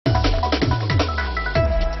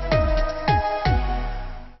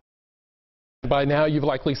By now, you've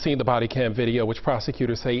likely seen the body cam video, which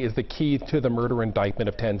prosecutors say is the key to the murder indictment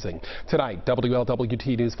of Tenzing. Tonight,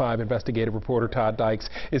 WLWT News 5 investigative reporter Todd Dykes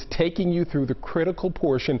is taking you through the critical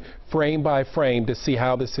portion, frame by frame, to see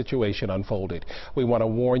how this situation unfolded. We want to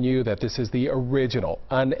warn you that this is the original,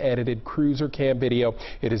 unedited cruiser cam video.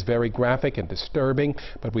 It is very graphic and disturbing,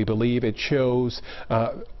 but we believe it shows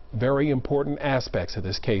very important aspects of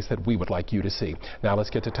this case that we would like you to see. Now let's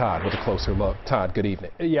get to Todd with a closer look. Todd, good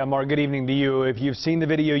evening. Yeah, Mark, good evening to you. If you've seen the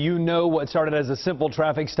video, you know what started as a simple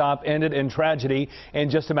traffic stop ended in tragedy in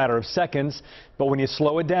just a matter of seconds. But when you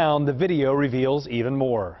slow it down, the video reveals even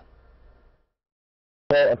more.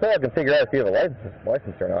 Well, until I can figure out if you have a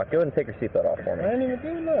license or not, go ahead and take your seatbelt off for me. I didn't even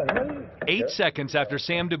do that. 8 seconds after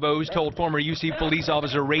Sam DuBose told former UC police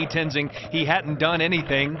officer Ray Tenzing he hadn't done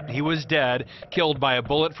anything, he was dead, killed by a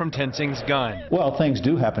bullet from Tenzing's gun. Well, things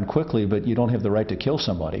do happen quickly, but you don't have the right to kill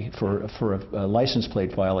somebody for a license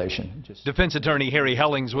plate violation. Defense attorney Harry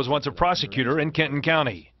Hellings was once a prosecutor in Kenton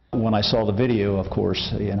County. When I saw the video, of course,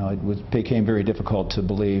 it became very difficult to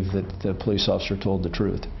believe that the police officer told the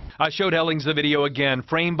truth. I showed Hellings the video again,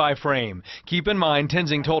 frame by frame. Keep in mind,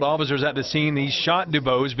 Tenzing told officers at the scene he shot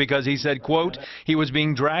DuBose because he said, quote, he was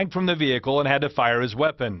being dragged from the vehicle and had to fire his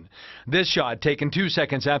weapon. This shot, taken 2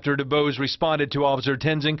 seconds after DuBose responded to Officer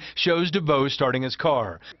Tenzing, shows DuBose starting his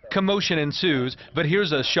car. Commotion ensues, but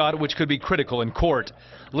here's a shot which could be critical in court.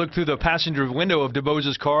 Look through the passenger window of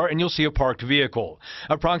DuBose's car and you'll see a parked vehicle.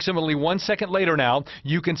 Approximately 1 second later now,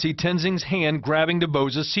 you can see Tenzing's hand grabbing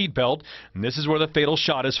DuBose's seatbelt, and this is where the fatal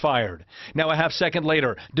shot is fired. Now a half second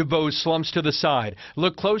later, DuBose slumps to the side.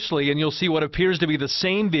 Look closely and you'll see what appears to be the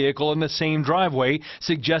same vehicle in the same driveway,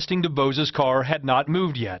 suggesting DuBose's car had not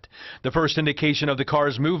moved yet. The first indication of the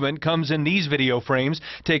car's movement comes in these video frames,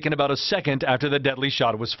 taken about a second after the deadly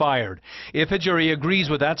shot was fired. If a jury agrees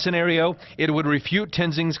with that scenario, it would refute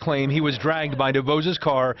Tenzing's claim he was dragged by DuBose's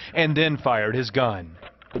car and then fired his gun.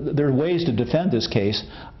 There are ways to defend this case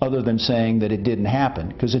other than saying that it didn't happen,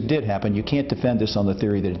 because it did happen. You can't defend this on the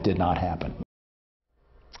theory that it did not happen.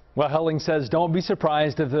 Well, Hellings says don't be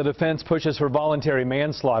surprised if the defense pushes for voluntary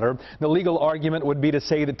manslaughter. The legal argument would be to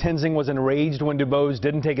say that Tenzing was enraged when DuBose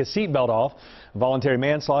didn't take his seatbelt off. Voluntary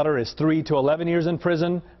manslaughter is 3 to 11 years in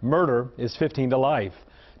prison. Murder is 15 to life.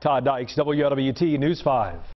 Todd Dykes, WLWT News 5.